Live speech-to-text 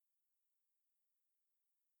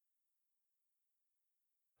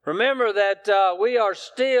Remember that we are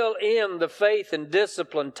still in the faith and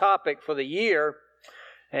discipline topic for the year.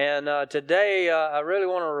 And today I really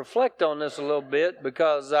want to reflect on this a little bit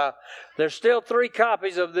because there's still 3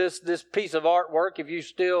 copies of this piece of artwork if you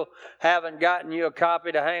still haven't gotten you a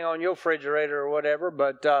copy to hang on your refrigerator or whatever.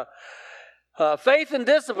 But faith and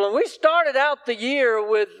discipline. We started out the year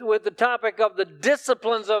with the topic of the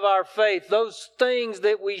disciplines of our faith. Those things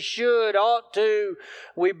that we should, ought to,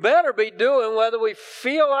 we better be doing whether we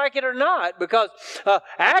feel like it or not. Because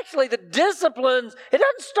actually the disciplines, it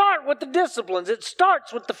doesn't start with the disciplines. It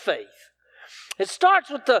starts with the faith. It starts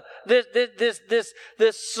with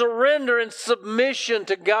this surrender and submission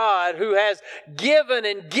to God who has given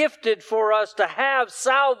and gifted for us to have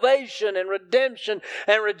salvation and redemption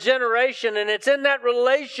and regeneration. And it's in that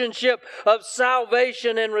relationship of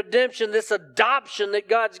salvation and redemption, this adoption that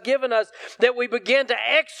God's given us, that we begin to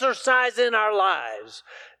exercise in our lives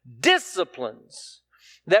disciplines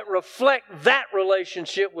that reflect that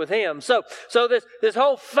relationship with Him. So this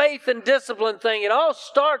whole faith and discipline thing, it all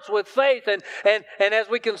starts with faith. And as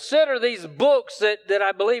we consider these books that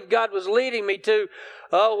I believe God was leading me to,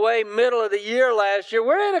 way middle of the year last year,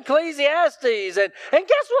 we're in Ecclesiastes. And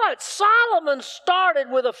guess what? Solomon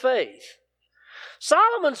started with a faith.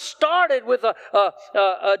 Solomon started with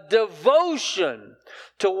a devotion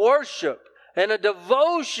to worship, and a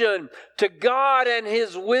devotion to God and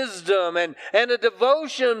His wisdom, and a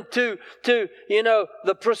devotion to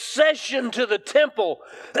the procession to the temple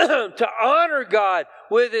to honor God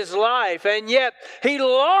with his life. And yet he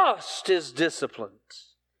lost his disciplines.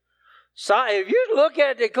 So if you look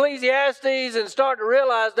at Ecclesiastes and start to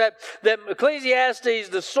realize that Ecclesiastes,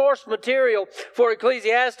 the source material for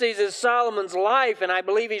Ecclesiastes is Solomon's life, and I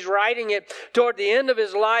believe he's writing it toward the end of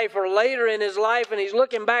his life or later in his life, and he's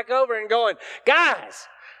looking back over and going, guys,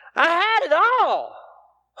 I had it all.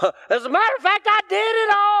 As a matter of fact, I did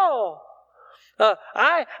it all.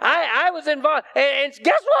 I was involved. And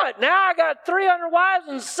guess what? Now I got 300 wives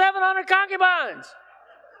and 700 concubines.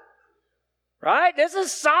 Right? This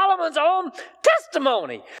is Solomon's own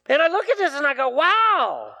testimony. And I look at this and I go,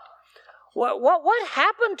 wow, what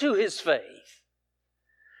happened to his faith?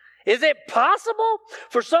 Is it possible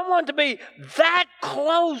for someone to be that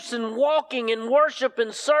close and walking in worship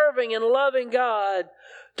and serving and loving God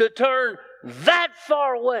to turn that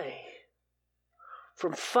far away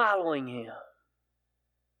from following Him?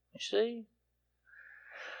 You see?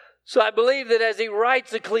 So I believe that as he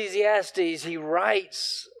writes Ecclesiastes, he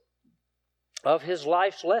writes of his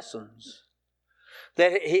life's lessons.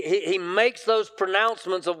 That he makes those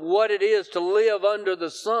pronouncements of what it is to live under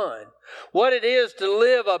the sun. What it is to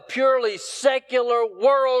live a purely secular,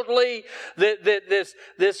 worldly, this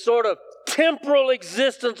sort of temporal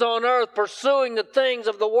existence on earth, pursuing the things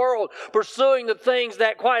of the world, pursuing the things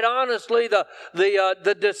that, quite honestly,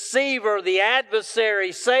 the deceiver, the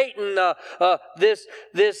adversary, Satan,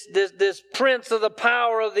 this prince of the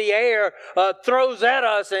power of the air throws at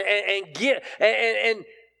us, and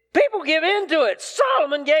people give into it.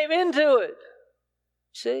 Solomon gave into it.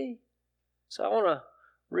 See? So I want to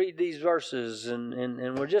read these verses,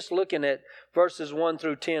 and we're just looking at verses 1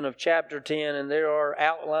 through 10 of chapter 10, and there are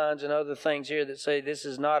outlines and other things here that say this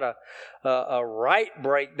is not a right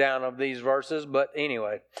breakdown of these verses, but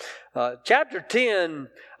anyway. Chapter 10,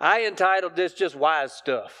 I entitled this just wise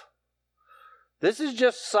stuff. This is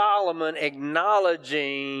just Solomon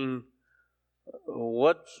acknowledging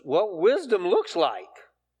what wisdom looks like.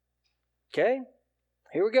 Okay?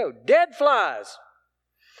 Here we go. Dead flies.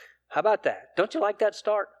 How about that? Don't you like that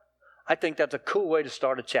start? I think that's a cool way to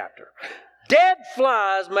start a chapter. Dead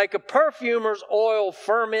flies make a perfumer's oil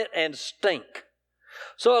ferment and stink.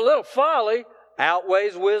 So a little folly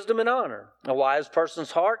outweighs wisdom and honor. A wise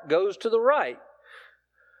person's heart goes to the right,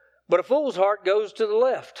 but a fool's heart goes to the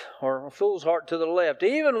left, or a fool's heart to the left.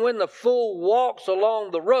 Even when the fool walks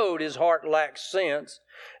along the road, his heart lacks sense,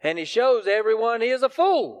 and he shows everyone he is a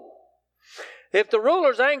fool. If the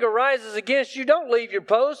ruler's anger rises against you, don't leave your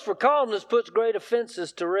post, for calmness puts great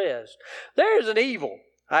offenses to rest. There is an evil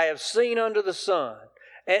I have seen under the sun,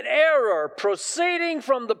 an error proceeding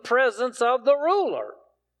from the presence of the ruler.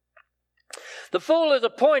 The fool is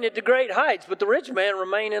appointed to great heights, but the rich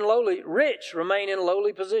remain in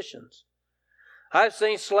lowly positions. I've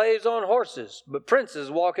seen slaves on horses, but princes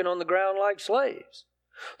walking on the ground like slaves.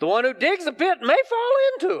 The one who digs a pit may fall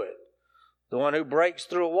into it. The one who breaks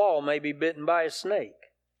through a wall may be bitten by a snake.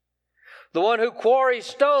 The one who quarries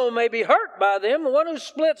stone may be hurt by them. The one who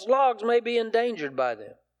splits logs may be endangered by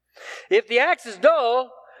them. If the axe is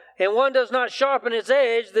dull and one does not sharpen its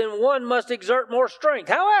edge, then one must exert more strength.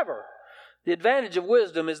 However, the advantage of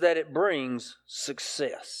wisdom is that it brings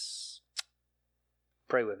success.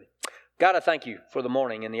 Pray with me. God, I thank you for the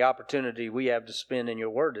morning and the opportunity we have to spend in your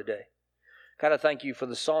word today. God, I thank you for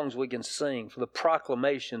the songs we can sing, for the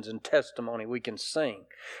proclamations and testimony we can sing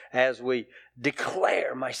as we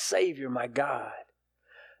declare my Savior, my God,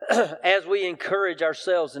 as we encourage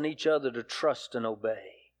ourselves and each other to trust and obey.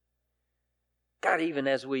 God, even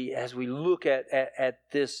as we look at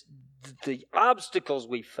this, the obstacles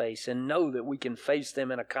we face and know that we can face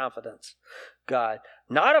them in a confidence, God,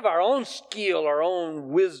 not of our own skill, our own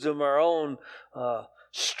wisdom, our own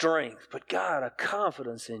strength, but God, a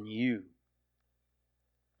confidence in you.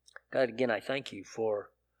 God, again, I thank you for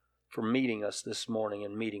meeting us this morning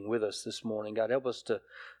and meeting with us this morning. God, help us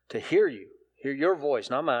to hear you, hear your voice,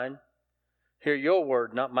 not mine, hear your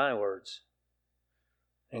word, not my words.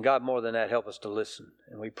 And God, more than that, help us to listen.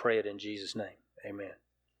 And we pray it in Jesus' name. Amen.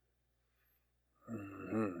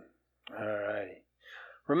 All righty.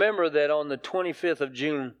 Remember that on the 25th of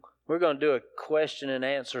June, we're going to do a question and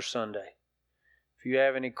answer Sunday. If you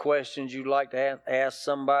have any questions you'd like to ask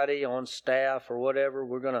somebody on staff or whatever,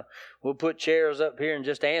 we'll put chairs up here and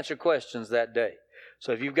just answer questions that day.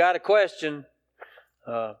 So if you've got a question,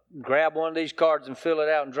 grab one of these cards and fill it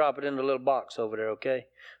out and drop it in the little box over there, okay?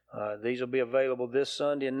 These will be available this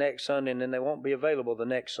Sunday and next Sunday, and then they won't be available the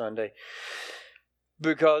next Sunday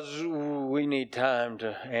because we need time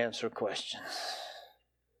to answer questions.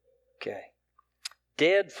 Okay.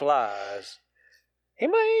 Dead flies.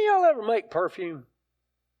 Anybody of y'all ever make perfume?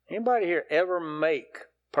 Anybody here ever make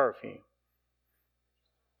perfume?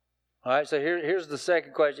 All right, so here's the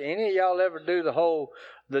second question. Any of y'all ever do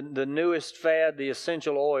the newest fad, the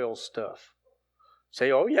essential oil stuff?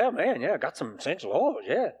 Say, oh yeah, man, yeah, I got some essential oils,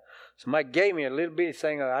 yeah. Somebody gave me a little bitty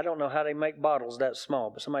thing. I don't know how they make bottles that small,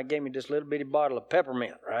 but somebody gave me this little bitty bottle of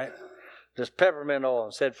peppermint, right? Just peppermint oil,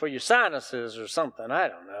 and said for your sinuses or something. I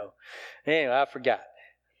don't know. Anyway, I forgot.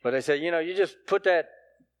 But they said, you just put that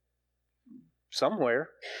somewhere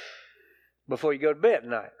before you go to bed at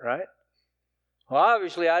night, right? Well,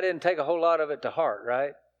 obviously, I didn't take a whole lot of it to heart,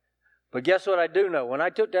 right? But guess what I do know? When I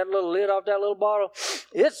took that little lid off that little bottle,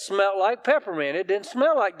 it smelled like peppermint. It didn't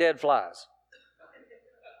smell like dead flies.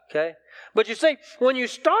 Okay? But you see, when you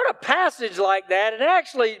start a passage like that, and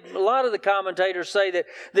actually a lot of the commentators say that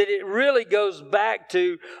it really goes back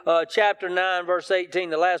to chapter 9, verse 18.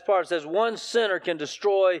 The last part says, one sinner can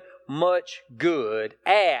destroy much good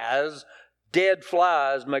as dead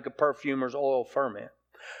flies make a perfumer's oil ferment.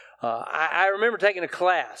 I remember taking a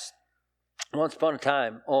class once upon a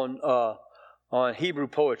time on Hebrew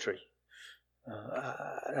poetry.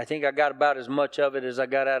 I think I got about as much of it as I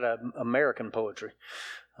got out of American poetry.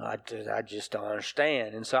 I just don't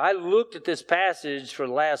understand. And so I looked at this passage for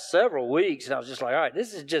the last several weeks, and I was just like, all right,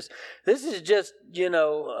 this is just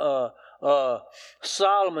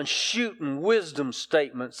Solomon shooting wisdom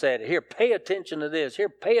statements at it. Here, pay attention to this. Here,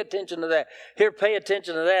 pay attention to that. Here, pay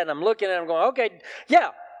attention to that. And I'm looking at it and going, okay, yeah,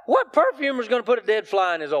 what perfumer is going to put a dead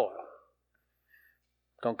fly in his oil?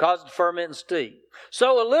 Going to cause it to ferment and steep.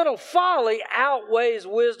 So a little folly outweighs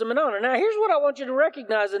wisdom and honor. Now, here's what I want you to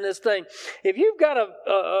recognize in this thing. If you've got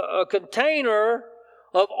a container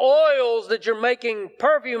of oils that you're making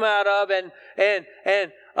perfume out of and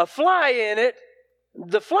a fly in it,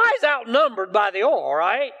 the fly's outnumbered by the oil,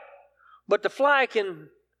 right? But the fly can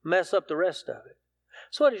mess up the rest of it.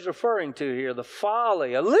 That's what he's referring to here. The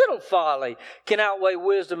folly, a little folly, can outweigh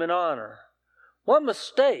wisdom and honor. One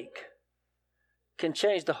mistake can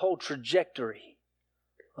change the whole trajectory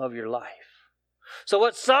of your life. So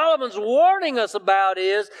what Solomon's warning us about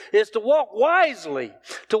is to walk wisely,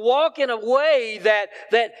 to walk in a way that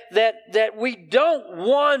we don't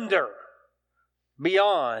wander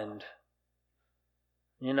beyond,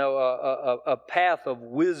 a path of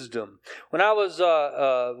wisdom. When I was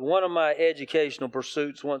one of my educational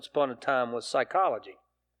pursuits once upon a time was psychology,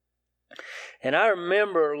 and I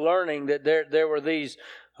remember learning that there were these.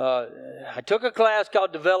 I took a class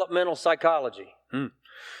called developmental psychology.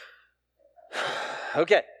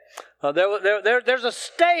 Okay. There's a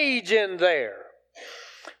stage in there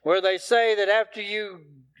where they say that after you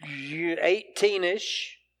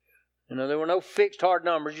 18-ish, there were no fixed hard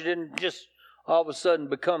numbers. You didn't just all of a sudden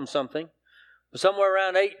become something. But somewhere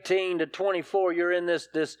around 18 to 24, you're in this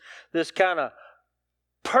kind of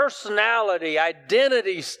personality,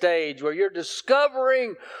 identity stage where you're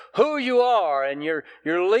discovering who you are, and you're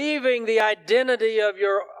leaving the identity of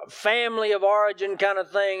your family of origin kind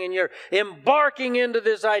of thing, and you're embarking into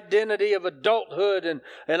this identity of adulthood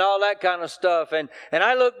and all that kind of stuff. And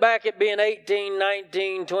I look back at being 18,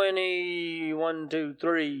 19, 20, 1, 2,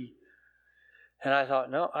 3, and I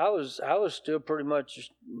thought, no, I was still pretty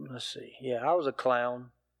much, I was a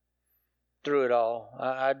clown. through it all.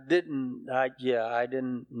 I didn't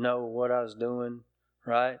know what I was doing,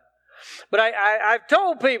 right? But I've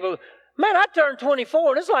told people, man, I turned 24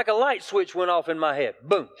 and it's like a light switch went off in my head.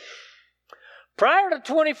 Boom. Prior to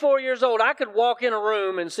 24 years old, I could walk in a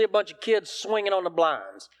room and see a bunch of kids swinging on the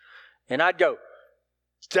blinds. And I'd go,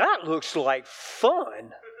 that looks like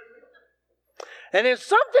fun. And then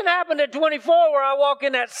something happened at 24 where I walk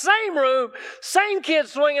in that same room, same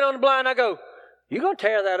kids swinging on the blind. I go, you're going to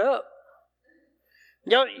tear that up.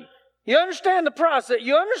 You understand the process.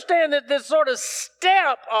 You understand that this sort of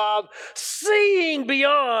step of seeing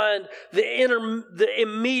beyond the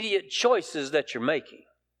immediate choices that you're making.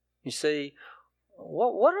 You see,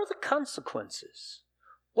 what are the consequences?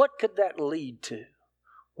 What could that lead to?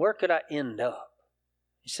 Where could I end up?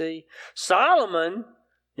 You see, Solomon,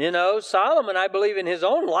 I believe in his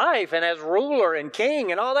own life and as ruler and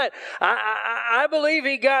king and all that, I believe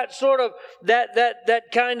he got sort of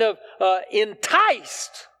that kind of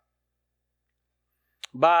enticed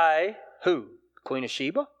by who? Queen of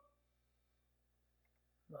Sheba?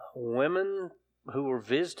 Women who were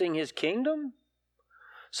visiting his kingdom?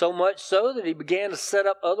 So much so that he began to set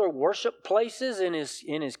up other worship places in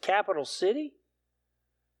his capital city?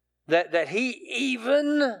 That he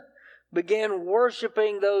even began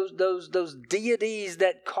worshiping those deities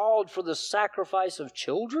that called for the sacrifice of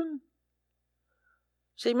children?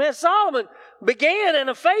 See, man, Solomon began in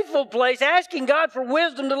a faithful place, asking God for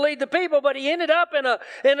wisdom to lead the people, but he ended up in an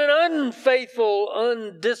unfaithful,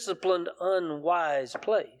 undisciplined, unwise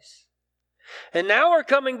place. And now we're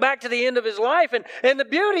coming back to the end of his life. And the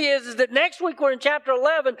beauty is that next week we're in chapter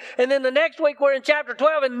 11, and then the next week we're in chapter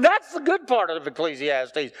 12, and that's the good part of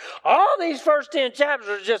Ecclesiastes. All these first 10 chapters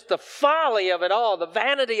are just the folly of it all, the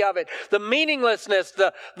vanity of it, the meaninglessness,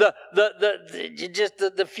 the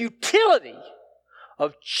futility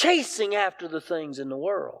of chasing after the things in the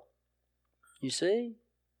world. You see?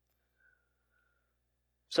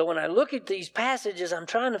 So when I look at these passages, I'm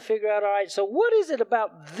trying to figure out, all right, so what is it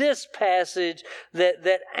about this passage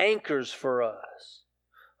that anchors for us?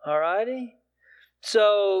 All righty?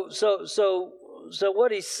 So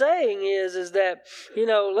what he's saying is that,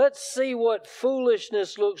 let's see what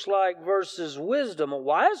foolishness looks like versus wisdom. A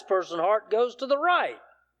wise person's heart goes to the right.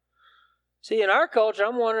 See, in our culture,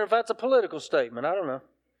 I'm wondering if that's a political statement. I don't know.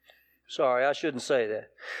 Sorry, I shouldn't say that.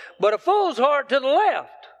 But a fool's heart to the left.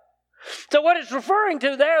 So what it's referring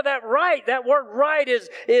to there, that word right is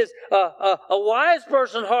a wise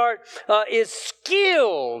person's heart is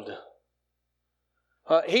skilled.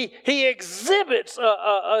 He exhibits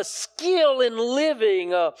a skill in living,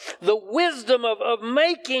 the wisdom of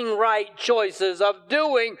making right choices, of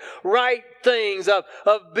doing right things, of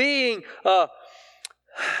being,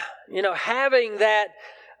 having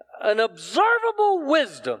an observable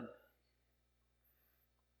wisdom.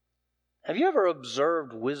 Have you ever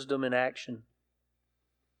observed wisdom in action?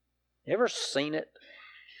 You ever seen it?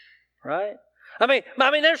 Right? I mean,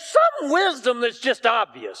 there's some wisdom that's just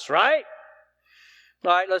obvious, right?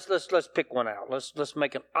 All right, let's pick one out. Let's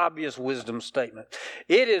make an obvious wisdom statement.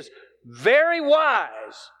 It is very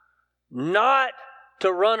wise not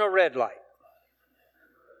to run a red light.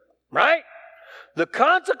 Right? The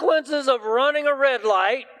consequences of running a red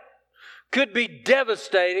light could be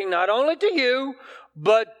devastating, not only to you,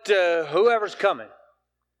 but whoever's coming,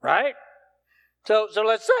 right? So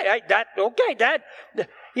let's say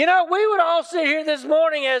we would all sit here this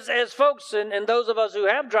morning as folks and those of us who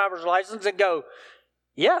have driver's license and go,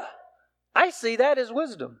 yeah, I see that as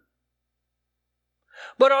wisdom.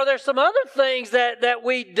 But are there some other things that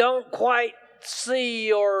we don't quite see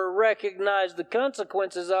or recognize the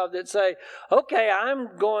consequences of that say, okay,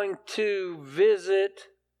 I'm going to visit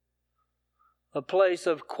a place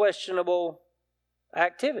of questionable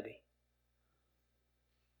activity?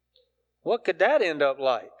 What could that end up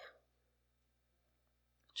like?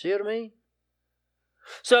 See what I mean?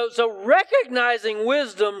 So recognizing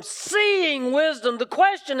wisdom, seeing wisdom, the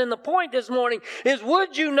question and the point this morning is,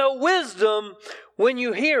 would you know wisdom when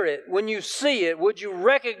you hear it, when you see it? Would you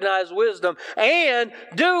recognize wisdom? And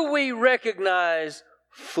do we recognize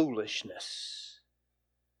foolishness?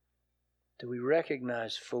 Do we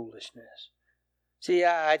recognize foolishness? See,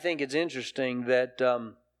 I think it's interesting that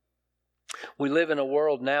we live in a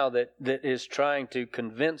world now that is trying to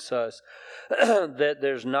convince us that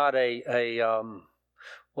there's not a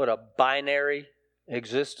binary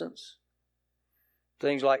existence.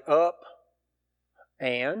 Things like up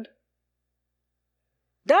and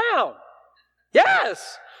down.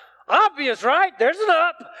 Yes! Obvious, right? There's an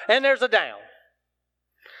up and there's a down.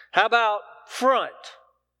 How about front?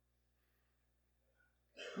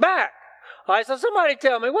 Back. All right, so somebody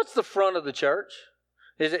tell me, what's the front of the church?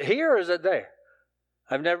 Is it here or is it there?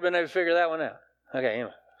 I've never been able to figure that one out. Okay,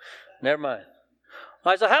 anyway. Never mind.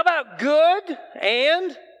 All right, so how about good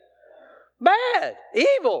and bad?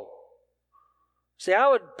 Evil. See, I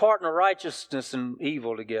would partner righteousness and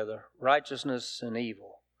evil together. Righteousness and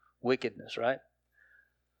evil. Wickedness, right?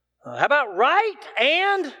 How about right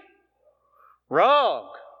and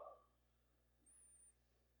wrong?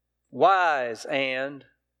 Wise and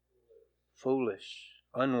foolish.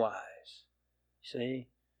 Unwise. See?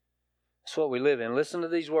 That's what we live in. Listen to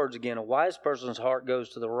these words again. A wise person's heart goes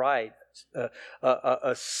to the right.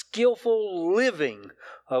 A skillful living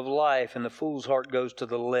of life, and the fool's heart goes to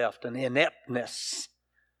the left. An ineptness.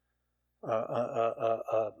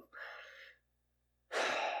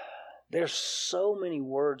 There's so many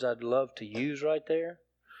words I'd love to use right there.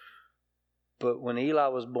 But when Eli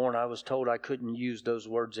was born, I was told I couldn't use those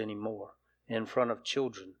words anymore in front of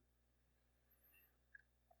children.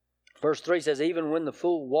 Verse 3 says, even when the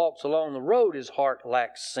fool walks along the road, his heart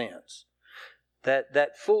lacks sense.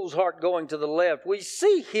 That fool's heart going to the left, we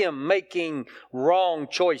see him making wrong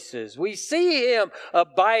choices. We see him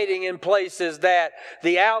abiding in places that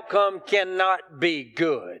the outcome cannot be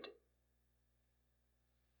good.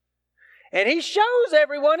 And he shows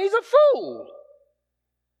everyone he's a fool.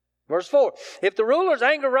 Verse 4, if the ruler's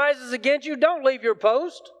anger rises against you, don't leave your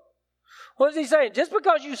post. What is he saying? Just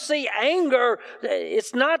because you see anger,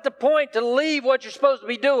 it's not the point to leave what you're supposed to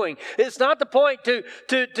be doing. It's not the point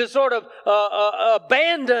to sort of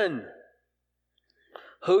abandon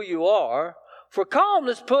who you are. For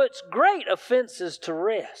calmness puts great offenses to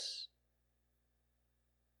rest.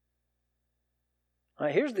 All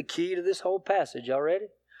right, here's the key to this whole passage. Y'all ready?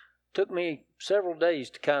 Took me several days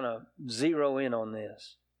to kind of zero in on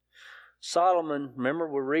this. Solomon, remember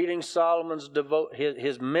we're reading Solomon's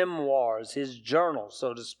his memoirs, his journal,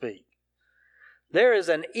 so to speak. There is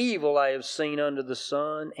an evil I have seen under the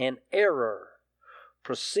sun, an error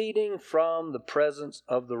proceeding from the presence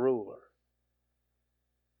of the ruler.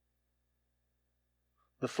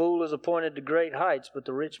 The fool is appointed to great heights, but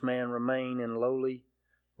the rich remain in lowly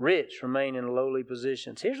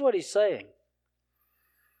positions. Here's what he's saying.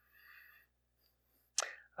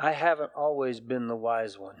 I haven't always been the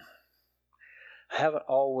wise one. I haven't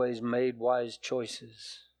always made wise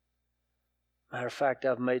choices. Matter of fact,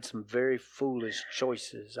 I've made some very foolish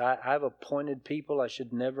choices. I've appointed people I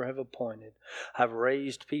should never have appointed. I've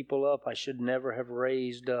raised people up I should never have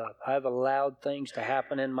raised up. I've allowed things to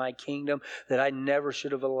happen in my kingdom that I never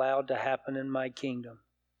should have allowed to happen in my kingdom.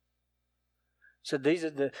 So these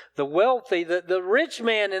are the wealthy, the rich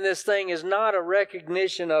man in this thing is not a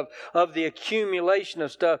recognition of the accumulation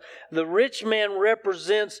of stuff. The rich man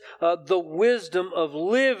represents the wisdom of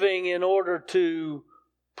living in order to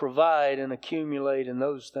provide and accumulate in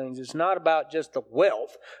those things. It's not about just the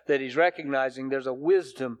wealth that he's recognizing. There's a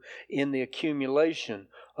wisdom in the accumulation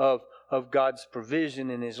of God's provision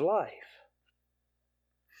in his life.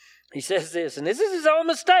 He says this, and this is his own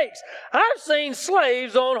mistakes. I've seen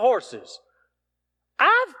slaves on horses.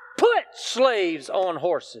 I've put slaves on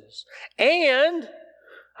horses, and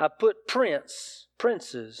I put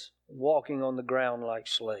princes walking on the ground like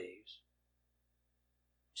slaves.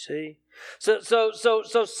 See? So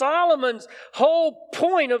Solomon's whole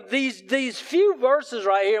point of these few verses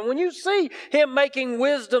right here, and when you see him making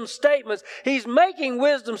wisdom statements, he's making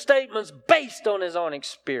wisdom statements based on his own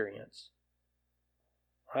experience.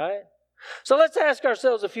 Right? So let's ask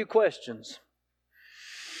ourselves a few questions.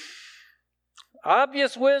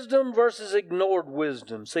 Obvious wisdom versus ignored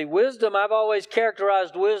wisdom. See, wisdom, I've always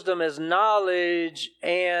characterized wisdom as knowledge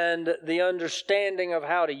and the understanding of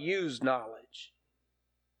how to use knowledge.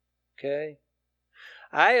 Okay?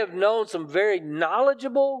 I have known some very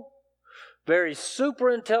knowledgeable, very super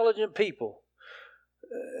intelligent people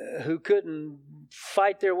who couldn't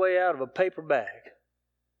fight their way out of a paper bag.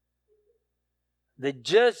 They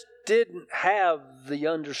just didn't have the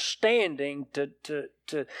understanding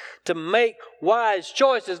to make wise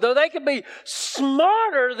choices. Though they could be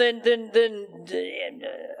smarter than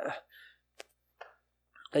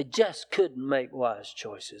they just couldn't make wise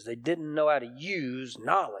choices. They didn't know how to use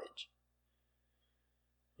knowledge.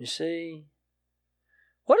 You see?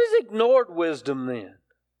 What is ignored wisdom then?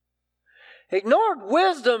 Ignored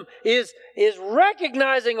wisdom is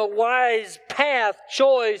recognizing a wise path,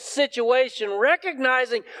 choice, situation,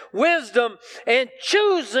 recognizing wisdom and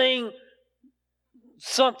choosing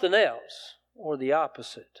something else or the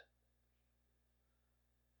opposite.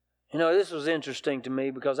 You know, this was interesting to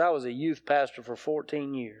me because I was a youth pastor for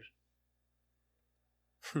 14 years.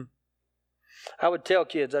 I would tell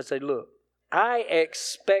kids, I'd say, look, I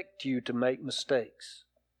expect you to make mistakes.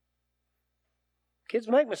 Kids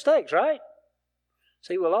make mistakes, right?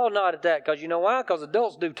 See, we'll all nod at that because you know why? Because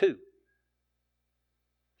adults do too.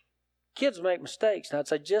 Kids make mistakes. And I'd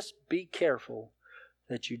say just be careful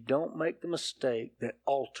that you don't make the mistake that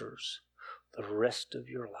alters the rest of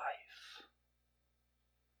your life.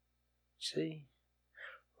 See?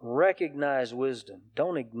 Recognize wisdom.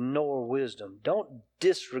 Don't ignore wisdom. Don't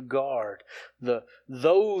disregard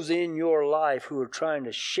those in your life who are trying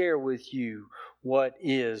to share with you what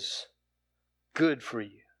is good for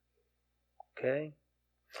you. Okay?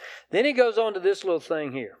 Then he goes on to this little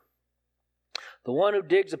thing here. The one who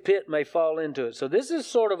digs a pit may fall into it. So this is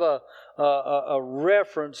sort of a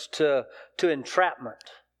reference to entrapment.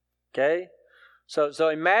 Okay? So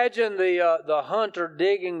imagine the hunter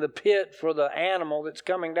digging the pit for the animal that's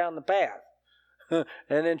coming down the path and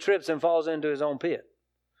then trips and falls into his own pit.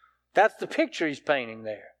 That's the picture he's painting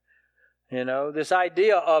there. You know, this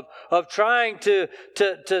idea of trying to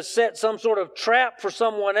set some sort of trap for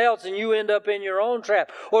someone else and you end up in your own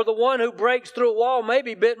trap. Or the one who breaks through a wall may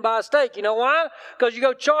be bitten by a snake. You know why? Because you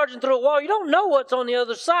go charging through a wall. You don't know what's on the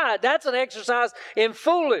other side. That's an exercise in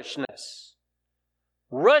foolishness.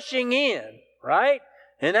 Rushing in. Right?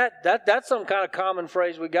 And that's some kind of common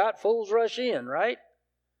phrase we got. Fools rush in, right?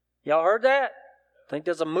 Y'all heard that? I think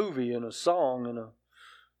there's a movie and a song and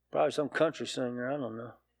probably some country singer. I don't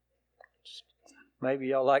know. Maybe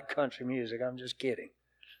y'all like country music. I'm just kidding.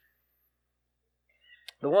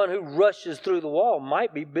 The one who rushes through the wall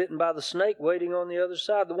might be bitten by the snake waiting on the other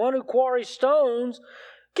side. The one who quarries stones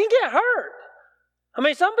can get hurt. I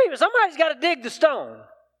mean, somebody's got to dig the stone.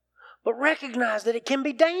 But recognize that it can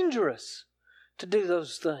be dangerous to do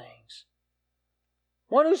those things.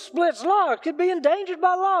 One who splits logs could be endangered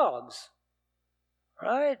by logs.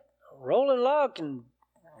 Right? A rolling log can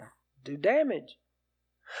do damage.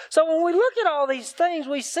 So when we look at all these things,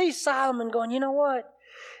 we see Solomon going, you know what?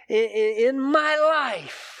 In my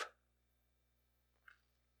life,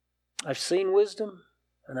 I've seen wisdom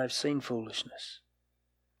and I've seen foolishness.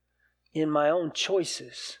 In my own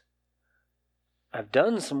choices, I've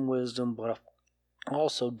done some wisdom, but I've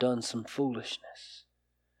also done some foolishness.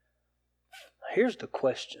 Here's the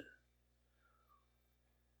question.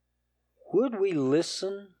 Would we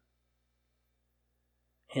listen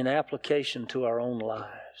in application to our own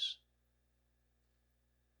lives?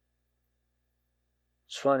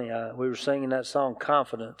 It's funny, we were singing that song,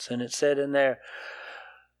 Confidence, and it said in there,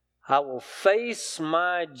 I will face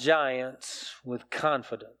my giants with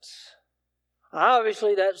confidence.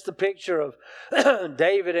 Obviously, that's the picture of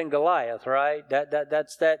David and Goliath, right?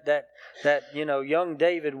 That's young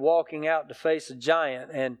David walking out to face a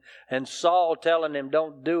giant, and Saul telling him,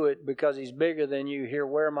 "Don't do it because he's bigger than you. Here,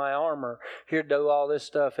 wear my armor. Here, do all this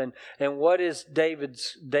stuff." And what is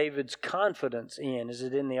David's confidence in? Is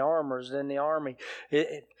it in the armor? Is it in the army?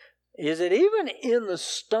 Is it even in the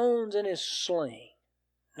stones in his sling?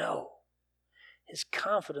 No, his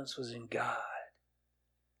confidence was in God.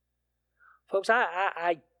 Folks,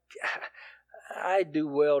 I do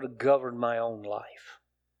well to govern my own life,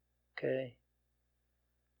 okay?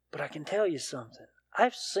 But I can tell you something.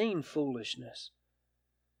 I've seen foolishness.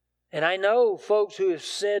 And I know folks who have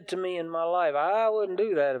said to me in my life, I wouldn't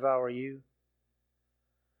do that if I were you.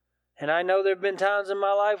 And I know there have been times in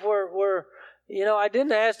my life where I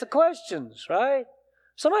didn't ask the questions, right?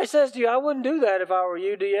 Somebody says to you, I wouldn't do that if I were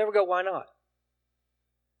you. Do you ever go, why not?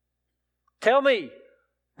 Tell me.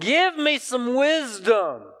 Give me some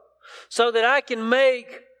wisdom so that I can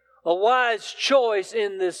make a wise choice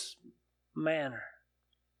in this manner.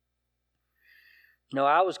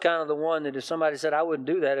 I was kind of the one that if somebody said, I wouldn't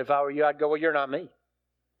do that if I were you, I'd go, well, you're not me.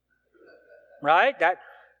 Right?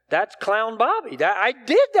 That's Clown Bobby. I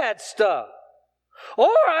did that stuff. Or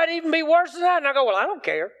I'd even be worse than that. And I go, well, I don't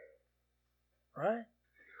care. Right?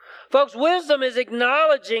 Folks, wisdom is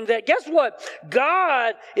acknowledging that, guess what?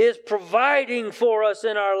 God is providing for us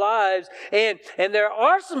in our lives. And there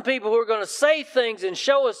are some people who are going to say things and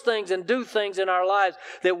show us things and do things in our lives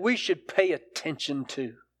that we should pay attention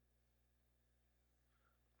to.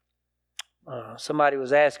 Somebody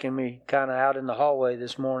was asking me kind of out in the hallway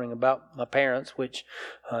this morning about my parents, which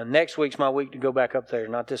next week's my week to go back up there,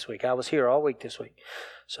 not this week. I was here all week this week.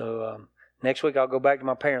 So next week I'll go back to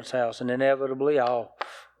my parents' house, and inevitably I'll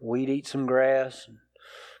weed eat some grass and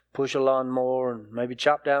push a lawnmower and maybe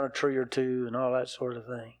chop down a tree or two and all that sort of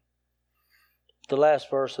thing. The last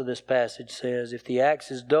verse of this passage says, if the axe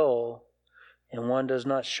is dull and one does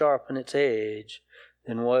not sharpen its edge,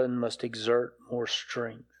 then one must exert more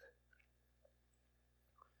strength.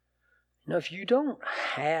 If you don't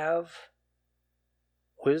have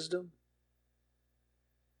wisdom,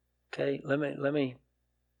 okay, let me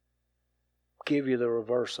give you the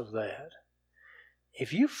reverse of that.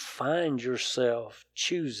 if you find yourself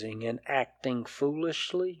choosing and acting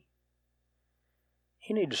foolishly,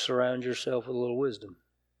 you need to surround yourself with a little wisdom.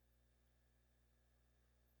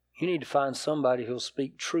 You need to find somebody who'll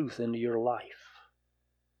speak truth into your life.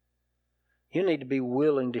 You need to be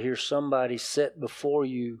willing to hear somebody set before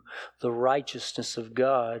you the righteousness of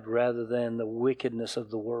God rather than the wickedness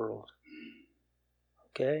of the world.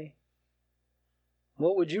 Okay?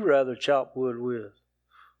 What would you rather chop wood with?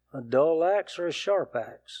 A dull axe or a sharp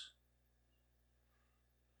axe?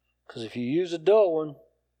 Because if you use a dull one,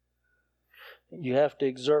 you have to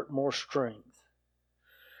exert more strength.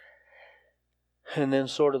 And then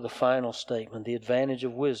sort of the final statement, the advantage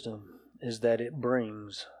of wisdom is that it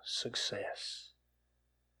brings success.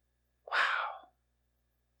 Wow.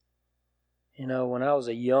 You know, when I was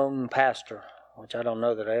a young pastor, which I don't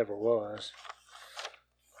know that I ever was,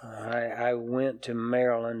 I went to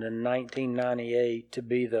Maryland in 1998 to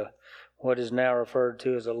be what is now referred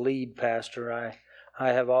to as a lead pastor. I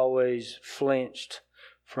have always flinched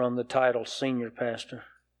from the title senior pastor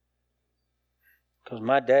because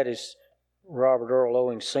my daddy's Robert Earl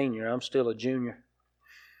Owings Sr. I'm still a junior.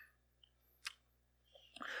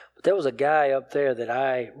 But there was a guy up there that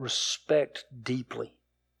I respect deeply.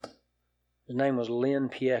 His name was Lynn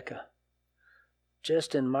Pieka.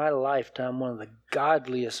 Just in my lifetime, one of the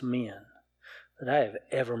godliest men that I have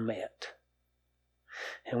ever met.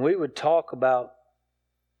 And we would talk about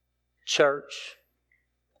church.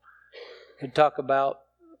 We'd talk about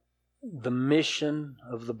the mission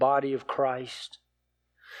of the body of Christ.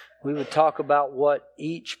 We would talk about what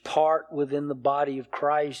each part within the body of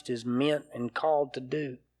Christ is meant and called to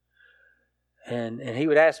do. And he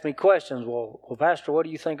would ask me questions. Well, Pastor, what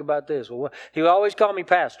do you think about this? Well, he would always call me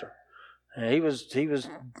Pastor. And he was a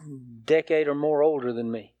decade or more older than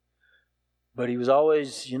me. But he was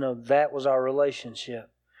always, that was our relationship.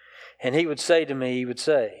 And he would say to me,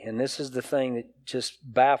 and this is the thing that just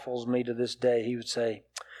baffles me to this day, he would say,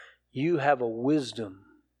 you have a wisdom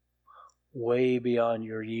way beyond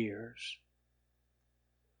your years.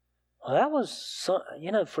 Well, that was,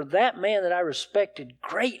 for that man that I respected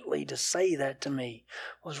greatly to say that to me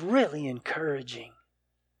was really encouraging.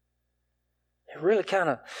 It really kind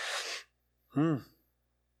of,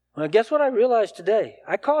 Well, guess what I realized today?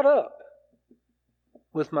 I caught up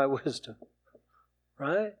with my wisdom,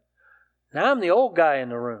 right? Now I'm the old guy in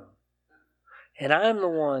the room, and I'm the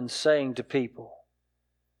one saying to people,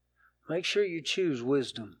 make sure you choose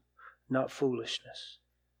wisdom, not foolishness.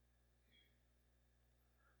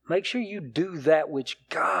 Make sure you do that which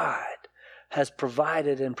God has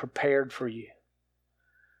provided and prepared for you.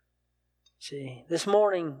 See, this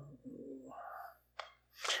morning,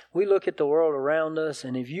 we look at the world around us,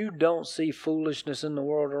 and if you don't see foolishness in the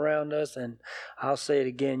world around us, and I'll say it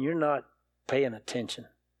again, you're not paying attention.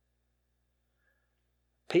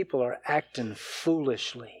 People are acting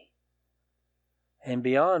foolishly. And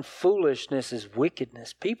beyond foolishness is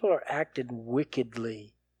wickedness. People are acting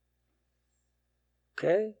wickedly.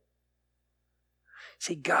 Okay?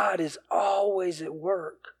 See, God is always at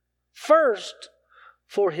work. First,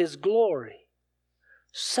 for His glory.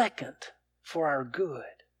 Second, for our good.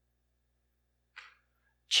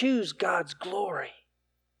 Choose God's glory,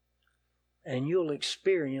 and you'll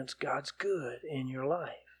experience God's good in your life.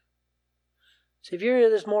 See, if you're here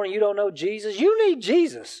this morning, you don't know Jesus, you need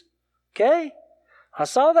Jesus. Okay? I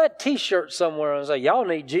saw that t-shirt somewhere and I was like, y'all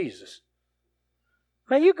need Jesus.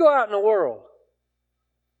 Man, you go out in the world.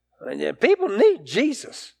 People need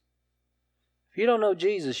Jesus. If you don't know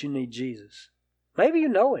Jesus, you need Jesus. Maybe you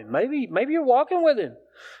know Him. Maybe you're walking with Him.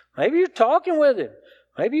 Maybe you're talking with Him.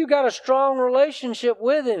 Maybe you got a strong relationship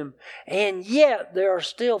with Him. And yet there are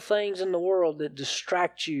still things in the world that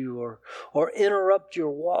distract you or interrupt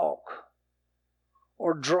your walk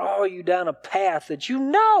or draw you down a path that you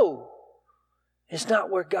know is not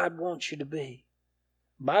where God wants you to be.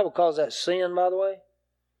 The Bible calls that sin, by the way.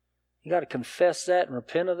 You got to confess that and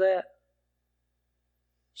repent of that.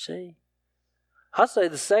 See? I say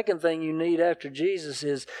the second thing you need after Jesus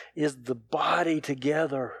is the body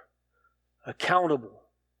together, accountable,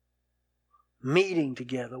 meeting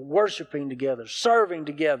together, worshiping together, serving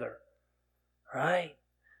together, right?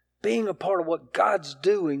 Being a part of what God's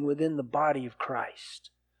doing within the body of Christ.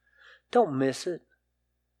 Don't miss it.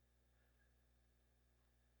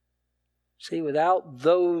 See, without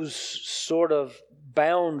those sort of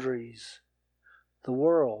boundaries, the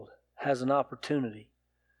world has an opportunity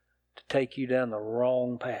to take you down the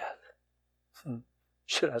wrong path.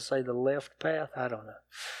 Should I say the left path? I don't know.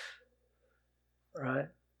 Right?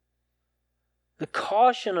 The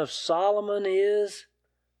caution of Solomon is,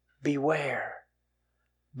 beware,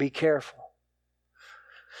 be careful.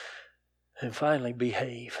 And finally,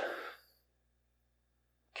 behave.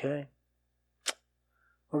 Okay?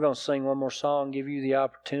 We're going to sing one more song, give you the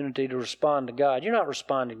opportunity to respond to God. You're not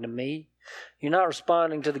responding to me. You're not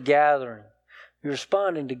responding to the gathering. You're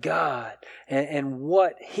responding to God and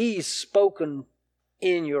what He's spoken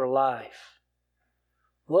in your life.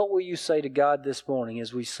 What will you say to God this morning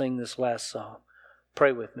as we sing this last song?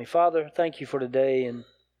 Pray with me. Father, thank you for today and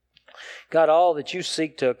God, all that you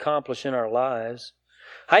seek to accomplish in our lives.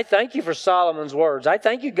 I thank you for Solomon's words. I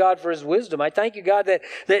thank you, God, for his wisdom. I thank you, God,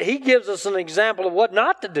 that he gives us an example of what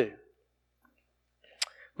not to do.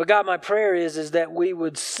 But God, my prayer is that we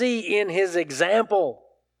would see in his example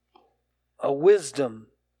a wisdom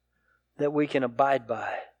that we can abide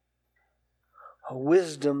by. A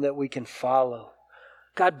wisdom that we can follow.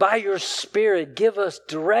 God, by your Spirit, give us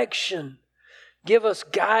direction. Give us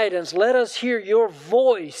guidance. Let us hear your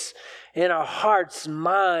voice in our hearts and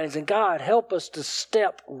minds. And God, help us to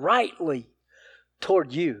step rightly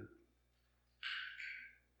toward you.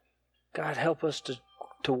 God, help us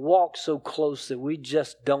to walk so close that we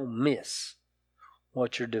just don't miss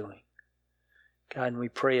what you're doing. God, and we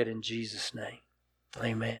pray it in Jesus' name.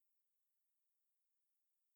 Amen.